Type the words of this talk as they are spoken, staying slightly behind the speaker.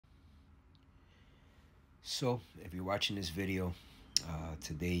So, if you're watching this video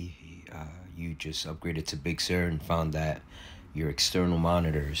today, you just upgraded to Big Sur and found that your external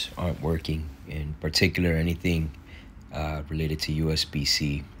monitors aren't working, in particular anything related to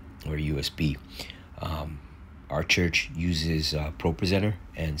USB-C or USB. Our church uses Pro Presenter,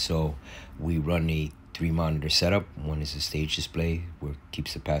 and so we run a 3-monitor setup. One is a stage display where it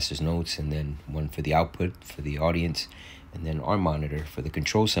keeps the pastor's notes, and then one for the output for the audience, and then our monitor for the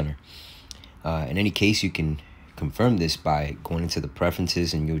control center. In any case, you can confirm this by going into the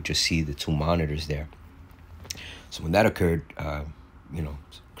preferences, and you'll just see the 2 monitors there. So when that occurred,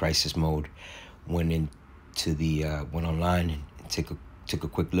 crisis mode, went online and took a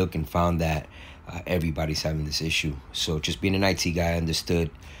quick look and found that everybody's having this issue. So just being an IT guy, I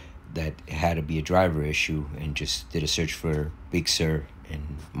understood that it had to be a driver issue and just did a search for Big Sur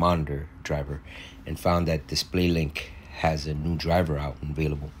and monitor driver and found that DisplayLink has a new driver out and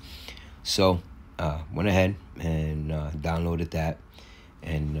available. So went ahead and downloaded that,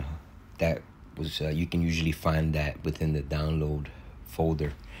 and that was you can usually find that within the download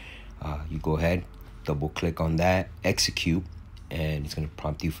folder. You go ahead, double click on that, execute, and it's going to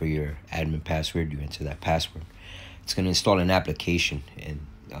prompt you for your admin password. You enter that password. It's going to install an application, and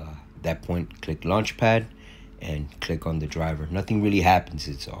at that point click Launchpad and click on the driver. Nothing really happens.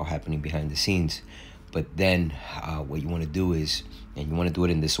 It's all happening behind the scenes. But then what you want to do is, and you want to do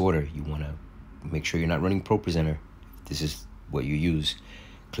it in this order, you want to make sure you're not running Pro Presenter. This is what you use.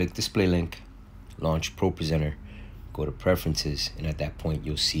 Click DisplayLink, launch Pro Presenter, go to Preferences, and at that point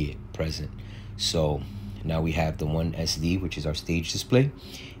you'll see it present. So now we have the one SD, which is our stage display,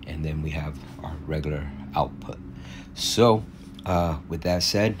 and then we have our regular output. So with that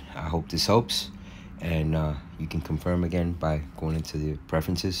said, I hope this helps. And you can confirm again by going into the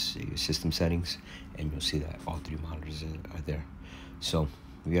preferences, your system settings, and you'll see that all 3 monitors are there. So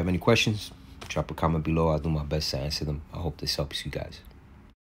if you have any questions, drop a comment below. I'll do my best to answer them. I hope this helps you guys.